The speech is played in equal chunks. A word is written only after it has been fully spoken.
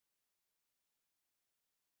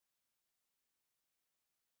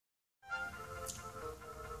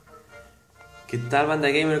¿Qué tal, banda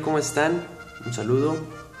gamer? ¿Cómo están? Un saludo.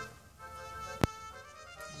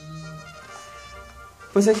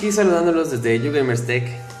 Pues aquí saludándolos desde UgamersTech.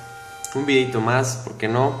 Un videito más, ¿por qué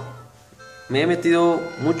no? Me he metido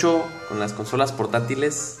mucho con las consolas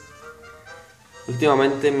portátiles.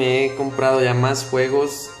 Últimamente me he comprado ya más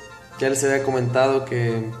juegos. Ya les había comentado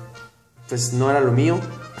que pues no era lo mío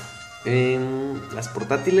en las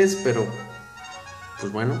portátiles, pero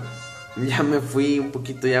pues bueno, ya me fui un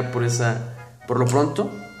poquito ya por lo pronto,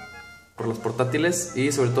 por los portátiles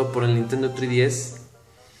y sobre todo por el Nintendo 3DS.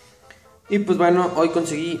 Y pues bueno, hoy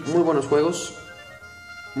conseguí muy buenos juegos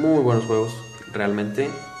realmente.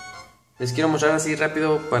 Les quiero mostrar así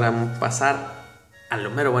rápido para pasar a lo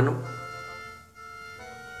mero bueno.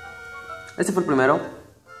 Este fue el primero,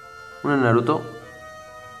 uno de Naruto,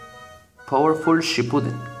 Powerful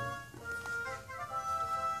Shippuden.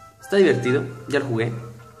 Está divertido, ya lo jugué.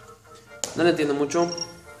 No lo entiendo mucho,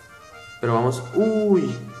 pero vamos.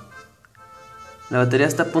 ¡Uy! La batería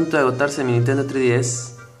está a punto de agotarse en mi Nintendo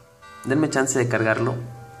 3DS. Denme chance de cargarlo.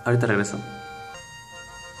 Ahorita regreso.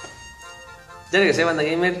 Ya regresé, banda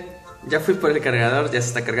gamer. Ya fui por el cargador, ya se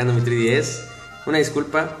está cargando mi 3DS. Una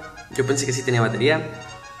disculpa, yo pensé que sí tenía batería.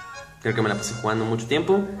 Creo que me la pasé jugando mucho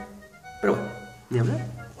tiempo. Pero bueno, ni hablar.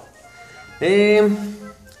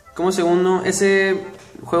 Como segundo, ese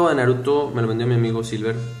juego de Naruto me lo vendió mi amigo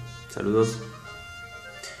Silver. Saludos.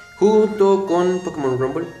 Junto con Pokémon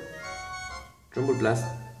Rumble Blast.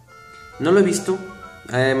 No lo he visto.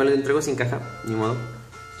 Me lo entregó sin caja, ni modo.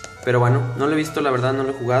 Pero bueno, no lo he visto, la verdad no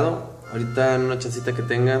lo he jugado. Ahorita en una chancita que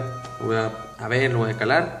tenga lo voy a ver, lo voy a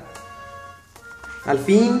calar. Al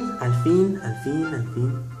fin.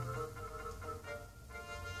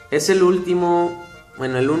 Es el último,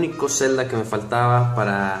 bueno, el único Zelda que me faltaba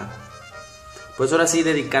para, pues ahora sí,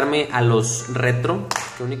 dedicarme a los retro.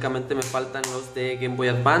 Que únicamente me faltan los de Game Boy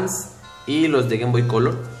Advance y los de Game Boy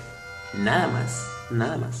Color. Nada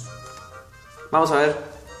más. Vamos a ver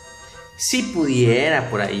si pudiera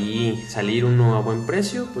por ahí salir uno a buen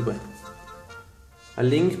precio. Pues bueno, A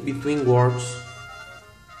Link Between Worlds,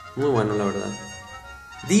 muy bueno la verdad.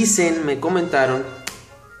 Me comentaron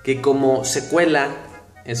que como secuela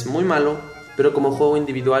es muy malo, pero como juego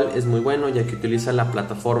individual es muy bueno, ya que utiliza la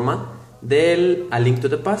plataforma del A Link to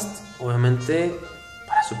the Past, obviamente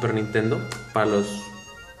para Super Nintendo, para los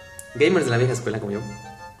gamers de la vieja escuela como yo.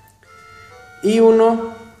 Y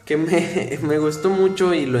uno que me gustó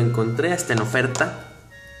mucho y lo encontré hasta en oferta.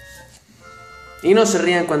 Y no se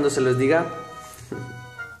rían cuando se los diga.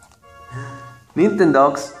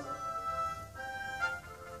 Nintendogs.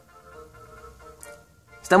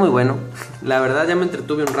 Está muy bueno. La verdad ya me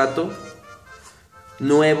entretuve un rato.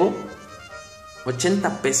 Nuevo.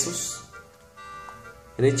 80 pesos.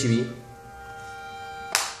 En HB.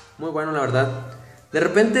 Muy bueno la verdad. De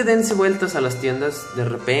repente dense vueltas a las tiendas. De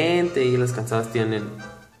repente y las cansadas tienen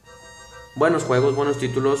buenos juegos, buenos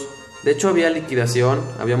títulos. De hecho había liquidación.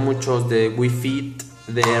 Había muchos de Wii Fit,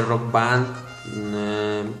 de Rock Band,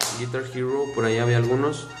 Guitar Hero. Por ahí había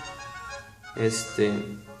algunos.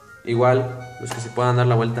 Igual, los que se puedan dar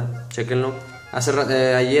la vuelta, chequenlo.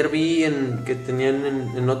 Ayer vi que tenían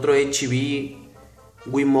en otro HB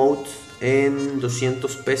Wiimote en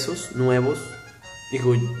 200 pesos nuevos.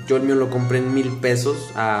 Dijo, yo el mío lo compré en 1000 pesos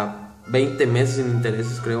a 20 meses sin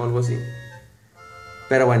intereses, creo, algo así.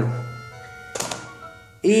 Pero bueno.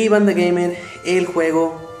 Y banda gamer, el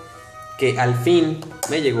juego que al fin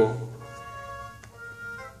me llegó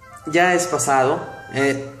ya es pasado,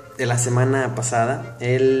 de la semana pasada.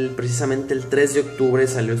 Precisamente el 3 de octubre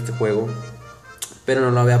salió este juego, pero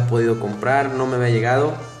no lo había podido comprar, no me había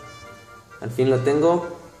llegado. Al fin lo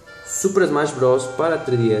tengo. Super Smash Bros. Para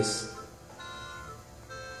 3DS.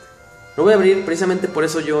 Lo voy a abrir, precisamente por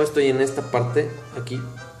eso yo estoy en esta parte, aquí.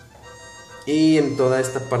 Y en toda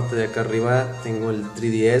esta parte de acá arriba tengo el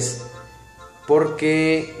 3DS,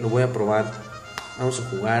 porque lo voy a probar. Vamos a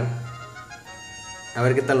jugar, a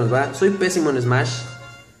ver qué tal nos va. Soy pésimo en Smash.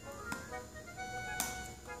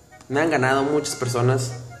 Me han ganado muchas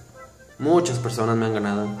personas. Muchas personas me han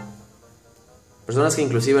ganado. Personas que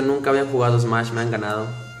inclusive nunca habían jugado Smash me han ganado.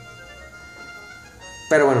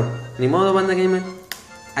 Pero bueno, ni modo, banda gamer.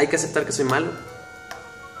 Hay que aceptar que soy malo,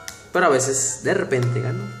 pero a veces, de repente,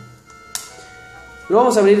 gano. Lo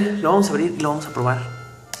vamos a abrir y lo vamos a probar.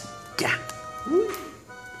 Ya.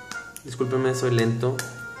 Discúlpenme, soy lento.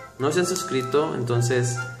 No se han suscrito,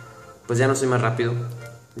 entonces pues ya no soy más rápido.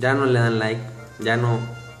 Ya no le dan like. Ya no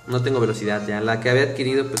tengo velocidad. Ya la que había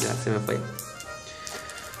adquirido pues ya se me fue.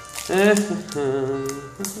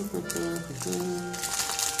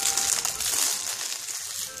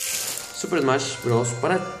 Super Smash Bros.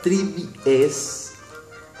 Para 3DS.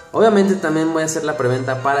 Obviamente también voy a hacer la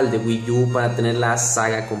preventa para el de Wii U, para tener la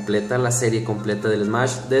saga completa, la serie completa del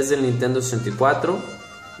Smash, desde el Nintendo 64,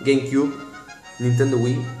 GameCube, Nintendo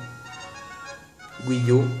Wii,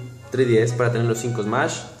 Wii U, 3DS, para tener los 5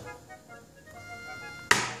 Smash.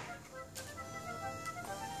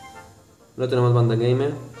 Luego tenemos banda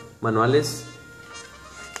gamer, manuales,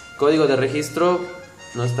 código de registro,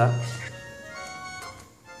 no está.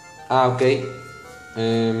 Ah, ok.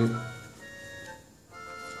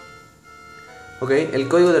 Ok, el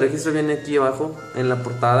código de registro viene aquí abajo en la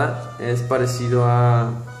portada. Es parecido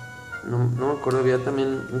a... No me acuerdo, había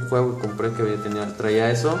también un juego que compré que traía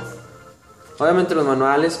eso. Obviamente los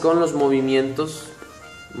manuales con los movimientos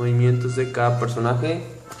de cada personaje.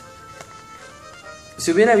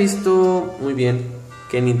 Si hubiera visto muy bien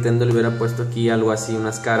que Nintendo le hubiera puesto aquí algo así,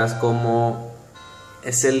 unas caras como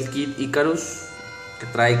es el Kid Icarus, que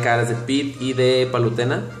trae caras de Pit y de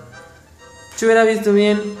Palutena. Si hubiera visto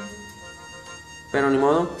bien, pero ni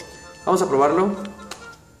modo. Vamos a probarlo.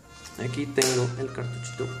 Aquí tengo el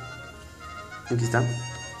cartuchito. Aquí está.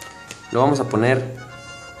 Lo vamos a poner.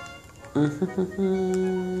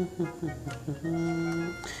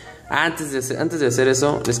 Antes de hacer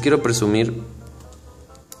eso, les quiero presumir,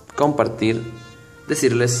 compartir,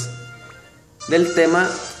 decirles del tema.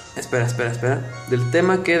 Espera. Del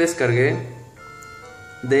tema que descargué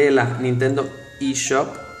de la Nintendo eShop,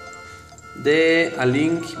 de A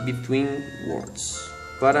Link Between Worlds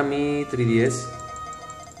para mi 3DS.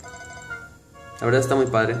 La verdad está muy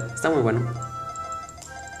padre, está muy bueno.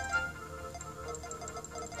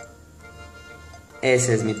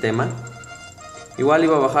 Ese es mi tema. Igual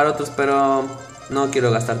iba a bajar otros, pero no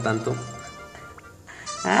quiero gastar tanto.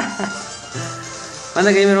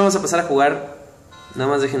 Banda Gamer, vamos a pasar a jugar. Nada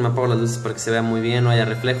más déjenme apagar las luces para que se vea muy bien, no haya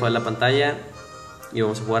reflejo en la pantalla. Y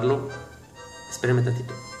vamos a jugarlo. Espérenme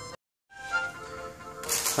tantito.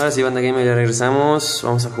 Ahora sí, banda gamer, ya regresamos.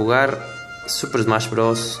 Vamos a jugar Super Smash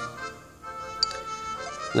Bros.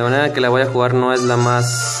 La manera que la voy a jugar no es la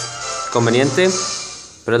más conveniente,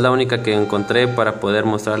 pero es la única que encontré para poder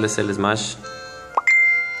mostrarles el Smash.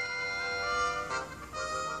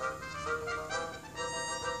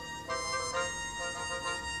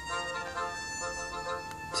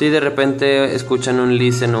 Si de repente escuchan un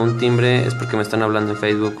listen o un timbre, es porque me están hablando en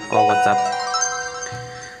Facebook o WhatsApp.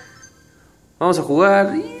 Vamos a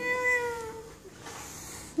jugar.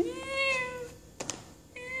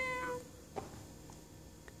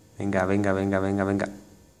 Venga.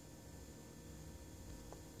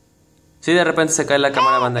 Si de repente se cae la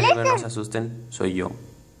cámara, banda gamer, no se asusten, soy yo.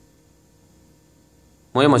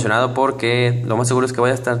 Muy emocionado porque lo más seguro es que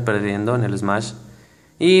voy a estar perdiendo en el Smash.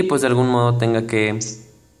 Y pues de algún modo tenga que,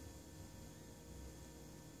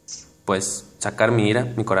 pues, sacar mi ira,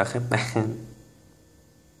 mi coraje.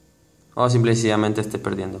 O simple y sencillamente esté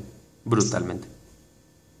perdiendo brutalmente.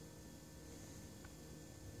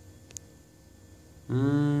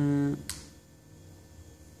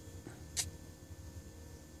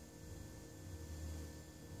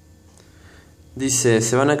 Dice,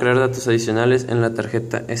 se van a crear datos adicionales en la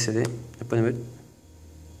tarjeta SD. ¿Me pueden ver?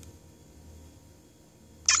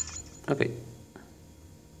 Ok.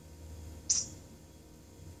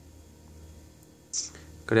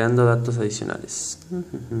 Creando datos adicionales.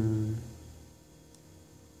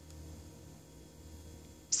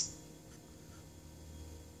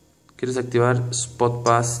 Quieres activar Spot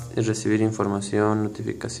Pass y recibir información,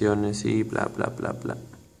 notificaciones y bla.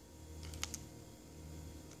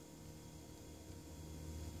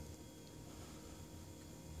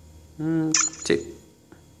 Sí.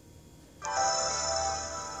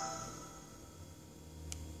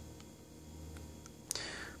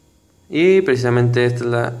 Y precisamente esta es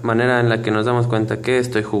la manera en la que nos damos cuenta que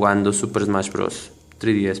estoy jugando Super Smash Bros.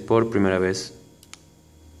 3DS por primera vez.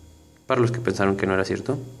 Para los que pensaron que no era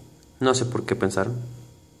cierto. No sé por qué pensaron.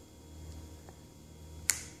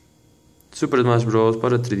 Super Smash Bros.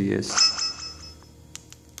 Para 3DS.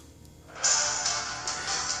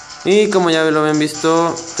 Y como ya lo habían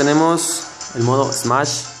visto, tenemos el modo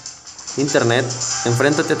Smash Internet.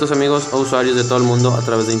 Enfréntate a tus amigos o usuarios de todo el mundo a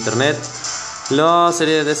través de Internet. La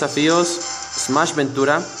serie de desafíos Smash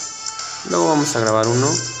Ventura. Luego vamos a grabar uno.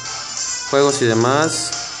 Juegos y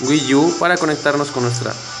demás. Wii U para conectarnos con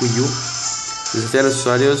nuestra Wii U. Desafiar a los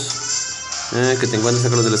usuarios que te encuentres,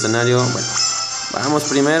 sacarlos del escenario. Bueno, vamos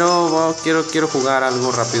primero. Quiero jugar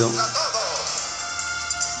algo rápido.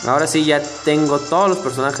 Ahora sí, ya tengo todos los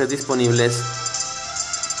personajes disponibles.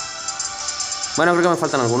 Bueno, creo que me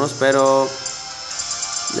faltan algunos, pero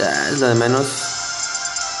ya es lo de menos.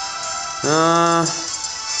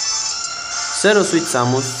 Zero Sweet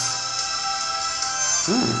Samus.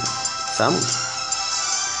 Samus.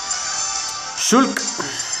 Shulk.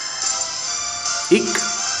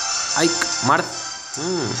 Ike Mart.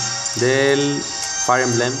 Del Fire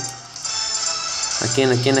Emblem. ¿A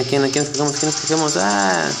quién escogemos?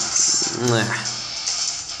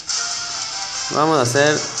 Vamos a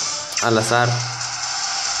hacer al azar.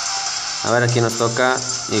 A ver a quién nos toca.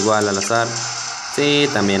 Igual al azar. Sí,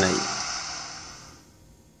 también ahí.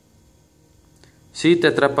 Si te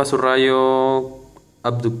atrapa su rayo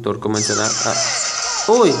abductor, comenzará a...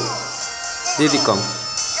 ¡Uy! Diddy Kong.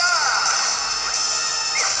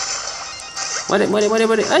 Muere.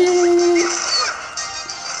 ¡Ay, ay, ay!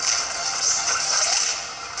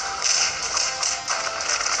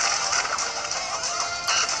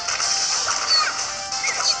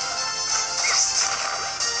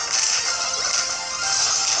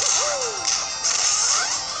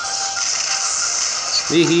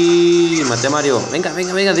 Maté a Mario. Venga,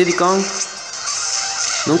 Diddy Kong.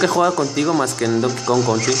 Nunca he jugado contigo más que en Donkey Kong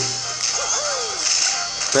Country.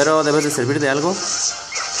 Pero debes de servir de algo.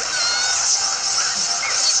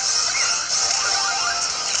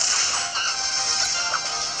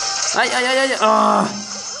 ¡Ay! ¡Oh!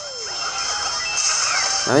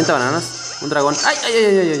 ¿Me avienta bananas? Un dragón. ¡Ay!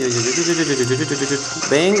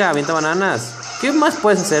 Venga, avienta bananas. ¿Qué más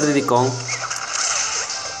puedes hacer, Diddy Kong?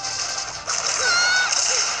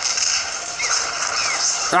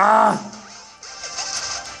 ¡Ah!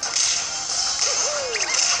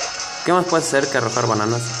 ¿Qué más puedes hacer que arrojar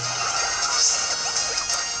bananas?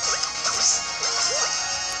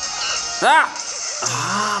 ¡Ah!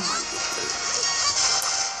 ¡Ah, maldito!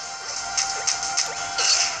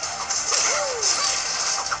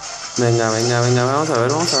 Venga, vamos a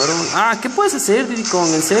ver. ¡Ah! ¿Qué puedes hacer, Diddy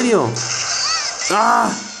Kong? ¿En serio? ¡Ah!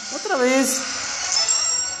 ¡Otra vez!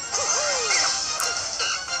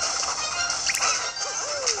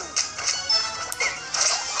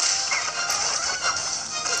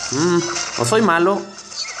 O soy malo,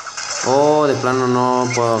 o de plano no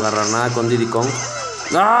puedo agarrar nada con Diddy Kong.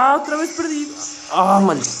 ¡Ah! Otra vez perdí. ¡Ah!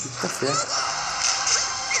 Maldita sea.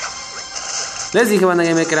 Les dije, Banda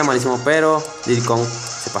Gamer, que era malísimo, pero Diddy Kong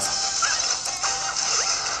se pasa.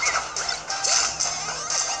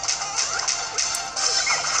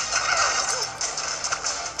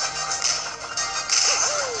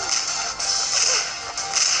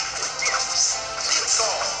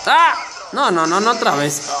 ¡Ah! No, otra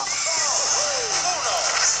vez.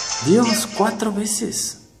 Dios, 4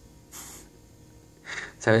 veces.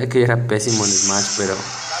 Sabía que yo era pésimo en Smash, pero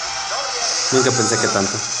nunca pensé que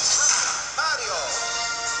tanto.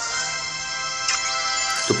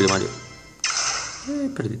 Estúpido Mario.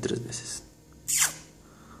 Perdí 3 veces.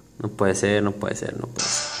 No puede ser.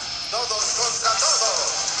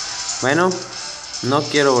 Bueno, no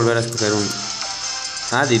quiero volver a escoger un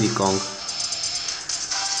Diddy Kong.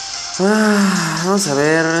 Vamos a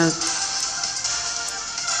ver.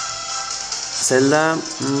 Zelda.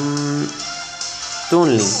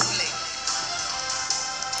 Toon Link.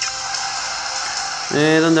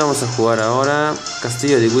 ¿Dónde vamos a jugar ahora?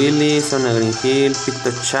 Castillo de Willy, Zona Green Hill, Picto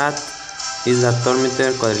Chat, Isla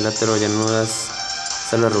Tormenter, Cuadrilátero Llanuras,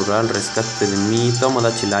 Sala Rural, Rescate de mí,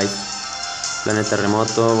 Tomodachi Life, Planeta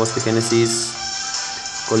Remoto, Bosque Génesis,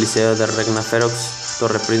 Coliseo de Regna Ferox,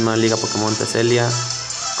 Torre Prisma, Liga Pokémon Teselia,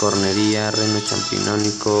 Cornería, Reino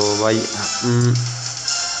Champinónico, Valle.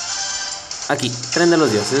 Aquí, Tren de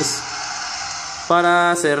los Dioses.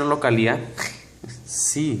 Para hacer localía.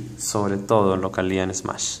 Sí, sobre todo localía en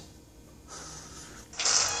Smash.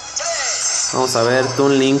 Vamos a ver,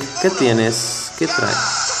 Toon Link, ¿qué tienes? ¿Qué trae?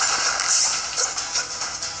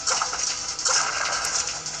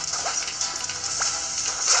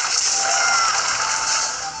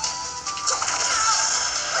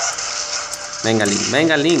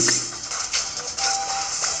 Venga Link.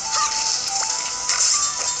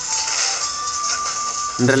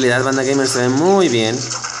 En realidad, Banda Gamer, se ve muy bien.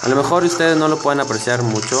 A lo mejor ustedes no lo pueden apreciar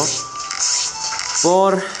mucho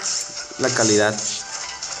por la calidad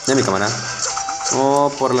de mi cámara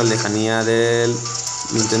o por la lejanía del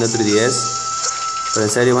Nintendo 3DS. Pero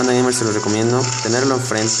en serio, Banda Gamer, se lo recomiendo tenerlo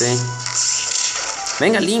enfrente.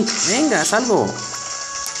 Venga Link, venga, haz algo.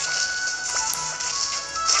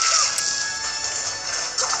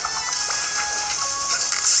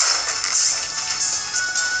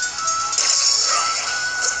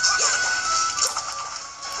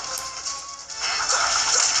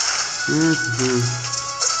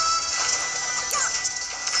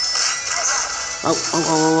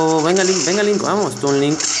 Venga Link, vamos, Toon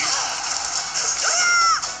Link.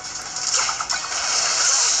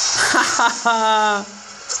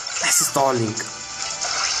 Ese es todo, Link.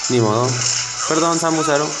 Ni modo. Perdón, Samus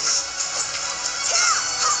Aero.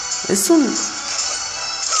 Es un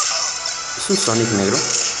un Sonic negro.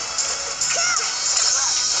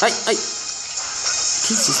 ¡Ay, ay!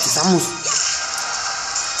 ¿Qué hiciste, Samus?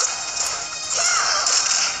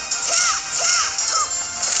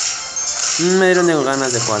 Me dieron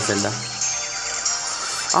ganas de jugar Zelda.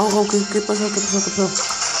 Oh, ¿qué pasó?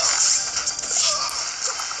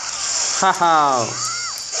 Jaja.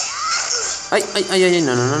 Ay,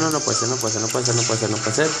 no puede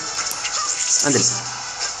ser. Ándale.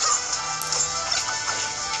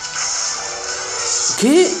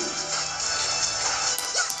 ¿Qué?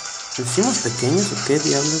 ¿Nos hicimos pequeños o qué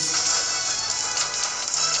diablos?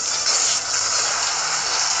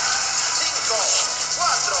 5,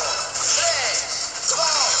 4, 3, 2,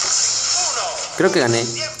 1. Creo que gané.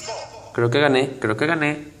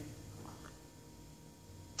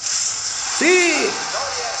 ¡Sí!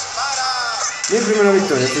 Mi primera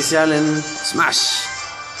victoria oficial en Smash.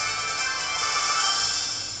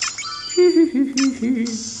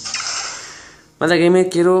 Vale, Gamer,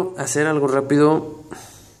 quiero hacer algo rápido.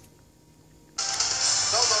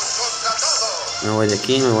 Me voy de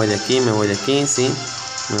aquí, sí.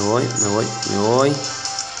 Me voy.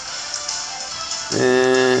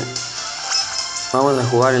 Vamos a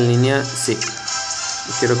jugar en línea, sí.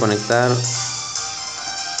 Quiero conectar.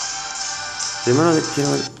 Primero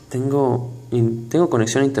tengo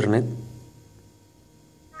conexión a internet.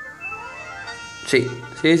 Sí,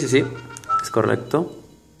 es correcto.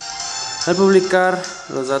 Al publicar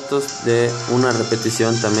los datos de una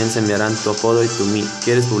repetición también se enviarán tu apodo y tu nick.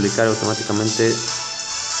 ¿Quieres publicar automáticamente?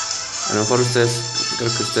 A lo mejor creo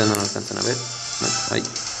que ustedes no lo alcanzan a ver. Ahí.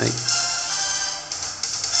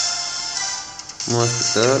 Modo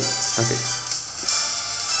espectador. Ok.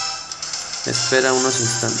 Espera unos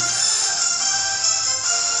instantes.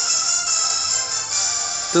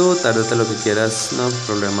 Tú tárdate lo que quieras, no hay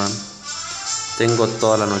problema. Tengo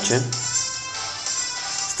toda la noche.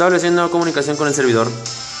 Estableciendo comunicación con el servidor.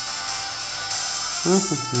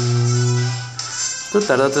 Tú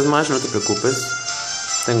tárdate, Smash, no te preocupes.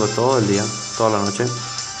 Tengo todo el día, toda la noche.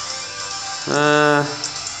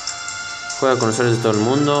 Juega con usuarios de todo el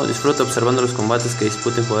mundo. Disfruta observando los combates que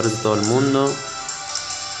disputen jugadores de todo el mundo.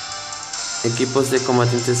 Equipos de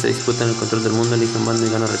combatientes se disputan el control del mundo. Elige un bando y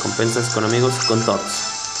gana recompensas con amigos y con todos.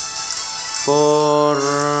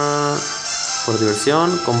 Por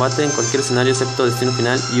diversión, combate en cualquier escenario excepto destino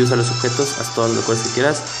final y usa los objetos, haz todos los locales que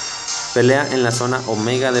quieras. Pelea en la zona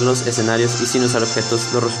omega de los escenarios y sin usar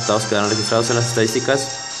objetos, los resultados quedarán registrados en las estadísticas.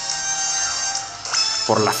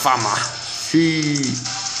 Por la fama. Sí.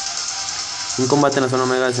 Un combate en la zona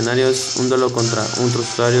omega de escenarios, un duelo contra otros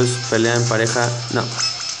usuarios, pelea en pareja. No.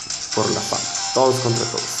 Por la fama. Todos contra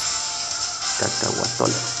todos.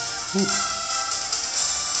 Cacahuatol.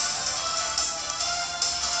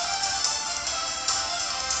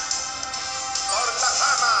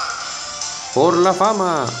 Por la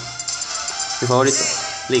fama. Mi favorito,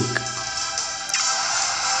 Link.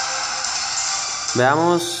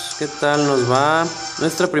 Veamos qué tal nos va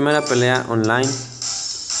nuestra primera pelea online.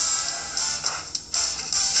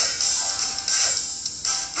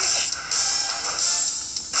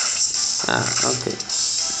 Ok.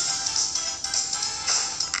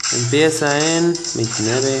 Empieza en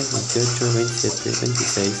 29, 28, 27,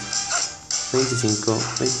 26, 25,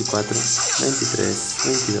 24, 23,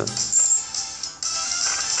 22.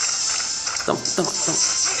 Toma.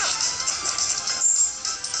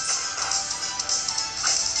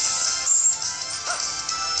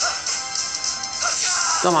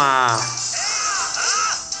 Toma.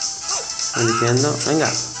 Eligiendo.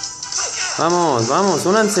 Venga. Vamos,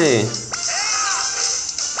 únanse.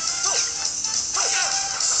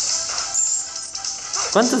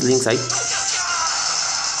 ¿Cuántos links hay?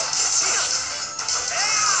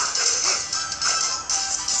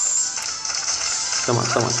 Toma.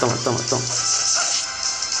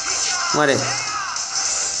 Muere.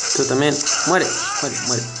 Tú también. Muere. Tú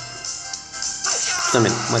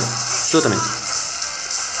también. Muere. Tú también.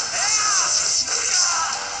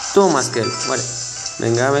 Tú más que él. Muere.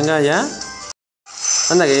 Venga, ya.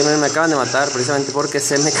 Anda, que me acaban de matar precisamente porque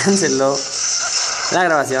se me canceló la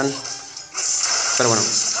grabación. Pero bueno,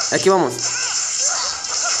 aquí vamos.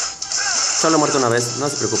 Solo he muerto una vez, no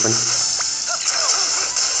se preocupen.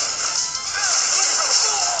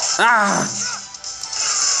 ¡Ah!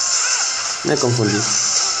 Me confundí.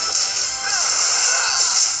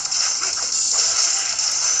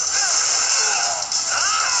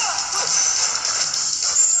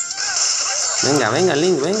 Venga,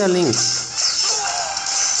 Link.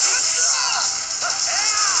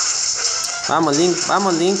 Vamos,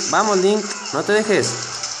 Link. No te dejes.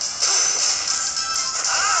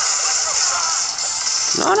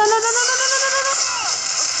 No.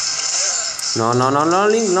 No,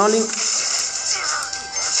 Link, no, Link.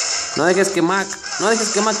 No dejes que Mac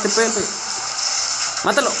te pegue.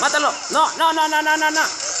 Mátalo. No.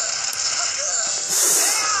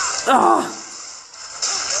 ¡Ah!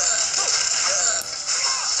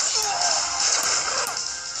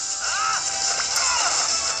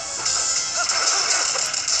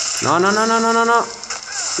 No.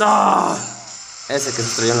 ¡Ah! Ese que se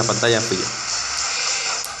estrelló en la pantalla fui yo.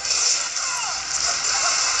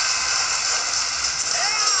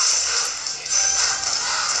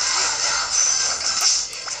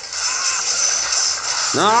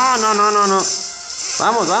 No.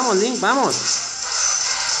 Vamos, Link, vamos.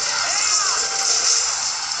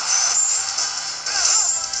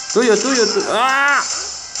 Tuyo. ¡Ah!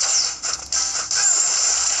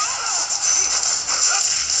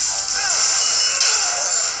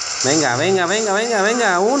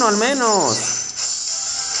 Venga. Uno al menos.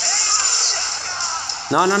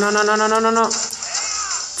 No.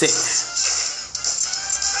 Sí.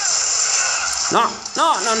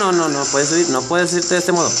 No puedes subir, no puedes irte de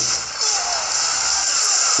este modo.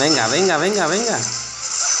 Venga.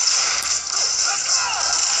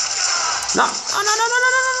 No.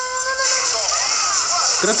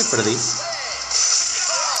 Creo que perdí.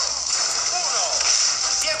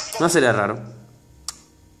 No sería raro.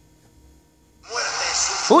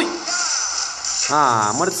 ¡Uy!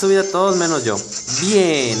 Muerte subida todos menos yo.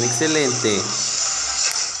 Bien, excelente.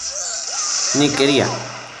 Ni quería.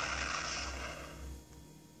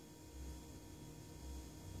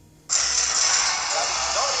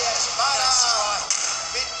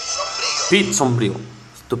 Pit sombrío.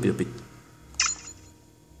 Estúpido Pit.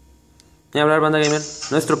 Ni hablar, banda gamer.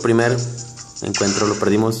 Nuestro primer encuentro lo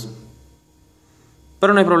perdimos.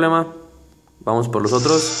 Pero no hay problema. Vamos por los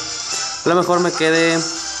otros. A lo mejor me quede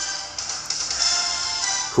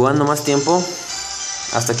jugando más tiempo.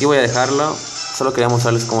 Hasta aquí voy a dejarlo. Solo quería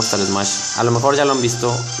mostrarles cómo está el Smash. A lo mejor ya lo han visto,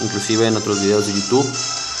 inclusive en otros videos de YouTube.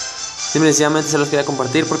 Simplemente se los quería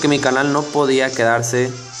compartir porque mi canal no podía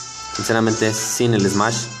quedarse, sinceramente, sin el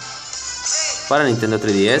Smash para Nintendo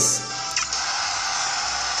 3DS.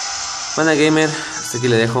 Banda gamer, hasta aquí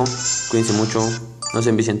le dejo. Cuídense mucho, no se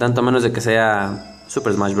envicien tanto, a menos de que sea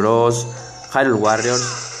Super Smash Bros, Hyrule Warriors.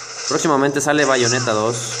 Próximamente sale Bayonetta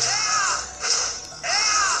 2.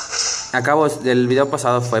 Acabo del video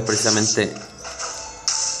pasado fue precisamente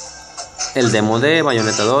el demo de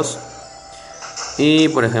Bayonetta 2. Y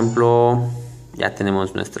por ejemplo, ya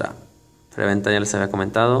tenemos nuestra preventa, ya les había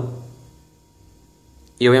comentado.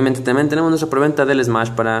 Y obviamente también tenemos nuestra preventa del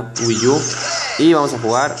Smash para Wii U. Y vamos a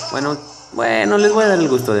jugar. Bueno, les voy a dar el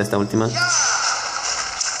gusto de esta última.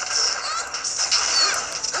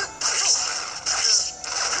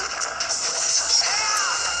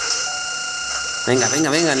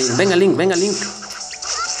 Venga Link.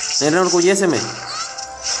 Enorgulléceme.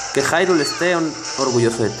 Que Hyrule esté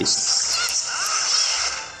orgulloso de ti.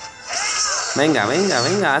 Venga,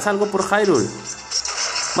 haz algo por Hyrule.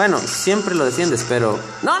 Bueno, siempre lo defiendes, pero...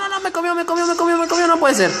 No, me comió, no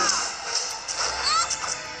puede ser.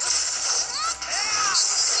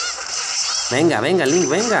 Venga, Link,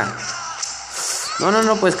 venga.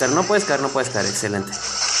 No puedes caer, excelente.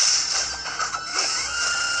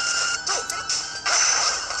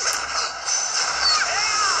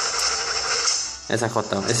 Ese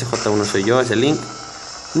J1 soy yo, ese Link.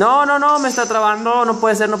 No, me está trabando, no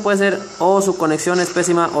puede ser. O su conexión es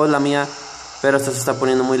pésima, o es la mía. Pero esto se está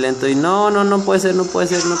poniendo muy lento y no puede ser.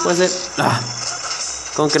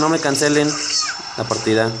 Con que no me cancelen la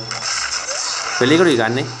partida. Peligro y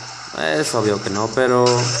gane. Es obvio que no, pero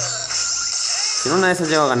si en una de esas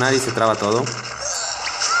llego a ganar y se traba todo.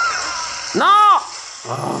 ¡No!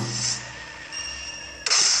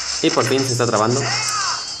 Y por fin se está trabando.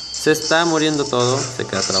 Se está muriendo todo. Se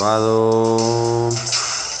queda trabado.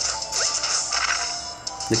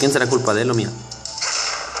 ¿De quién será culpa? ¿De él o mía?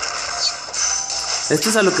 Esto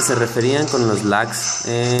es a lo que se referían con los lags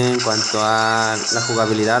en cuanto a la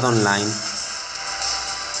jugabilidad online.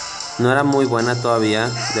 No era muy buena todavía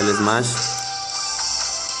del Smash.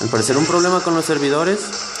 Al parecer un problema con los servidores,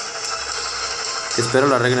 que espero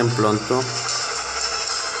lo arreglen pronto.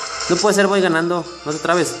 No puede ser, voy ganando. No te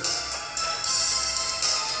trabes.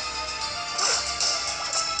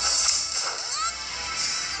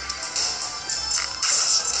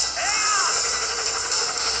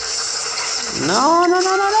 No.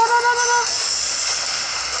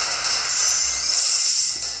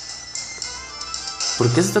 ¿Por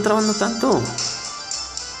qué se está trabando tanto?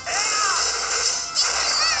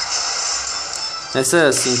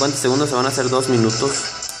 Estos 50 segundos se van a hacer 2 minutos.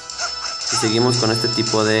 Y seguimos con este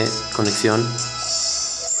tipo de conexión.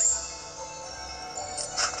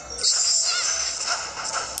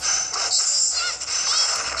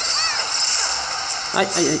 Ay,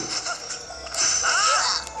 ay, ay.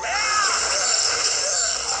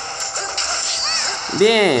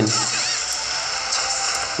 Bien.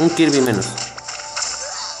 Un Kirby menos.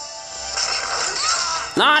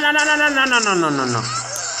 No, no, no, no, no, no, no, no, no, no.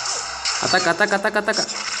 Ataca, ataca, ataca, ataca.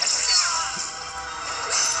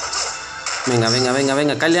 Venga, venga, venga,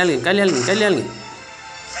 venga. Cale a alguien, cale a alguien, cale a alguien.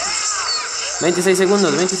 26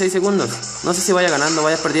 segundos, 26 segundos. No sé si vaya ganando,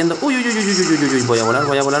 vaya perdiendo. Uy, uy, uy, uy, uy, uy, uy. Voy a volar,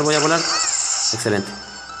 voy a volar, voy a volar. Excelente.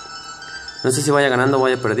 No sé si vaya ganando o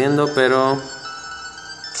vaya perdiendo, pero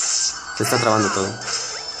se está trabando todo.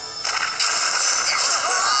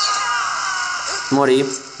 Morí,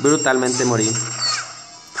 brutalmente morí.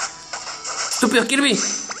 ¡Estúpido Kirby!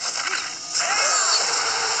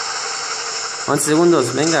 11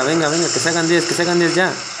 segundos, venga, venga, venga, que se hagan 10, que se hagan 10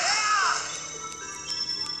 ya.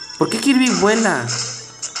 ¿Por qué Kirby vuela?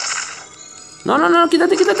 No, no, no,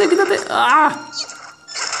 quítate, quítate, quítate. ¡Ah!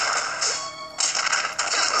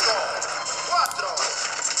 4,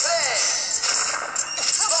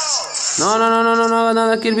 3, 2. No, no, no, no, no, no hagas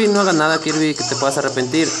nada, Kirby, no hagas nada, Kirby, que te puedas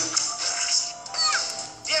arrepentir.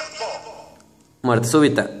 Tiempo. Muerte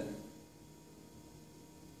súbita.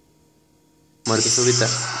 Muerte súbita.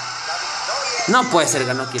 No puede ser,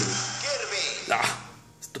 ganó Kirby. Kirby. Ah,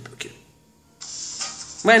 estúpido Kirby.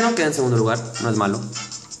 Bueno, queda en segundo lugar, no es malo.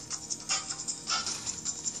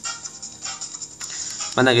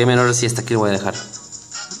 Banda Gamer, ahora sí hasta aquí lo voy a dejar.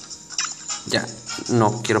 Ya,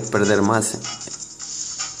 no quiero perder más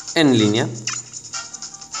en línea.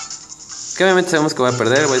 Que obviamente sabemos que voy a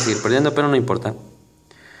perder, voy a seguir perdiendo, pero no importa.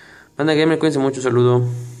 Banda Gamer, cuídense mucho, saludo.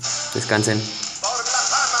 Descansen. Por la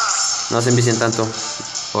fama. No se envicien tanto,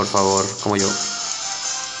 por favor, como yo.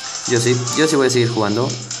 Yo sí voy a seguir jugando.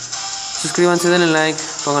 Suscríbanse, denle like,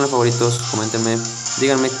 pónganle favoritos, coméntenme,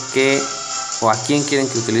 díganme qué o a quién quieren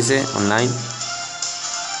que utilice online.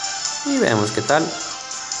 Y veamos qué tal.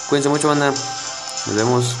 Cuídense mucho, banda. Nos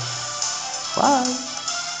vemos. Bye.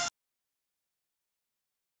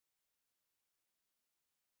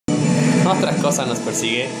 Otra cosa nos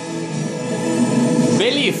persigue.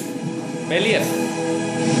 Belief.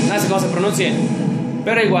 No sé cómo se pronuncie,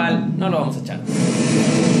 pero igual no lo vamos a echar.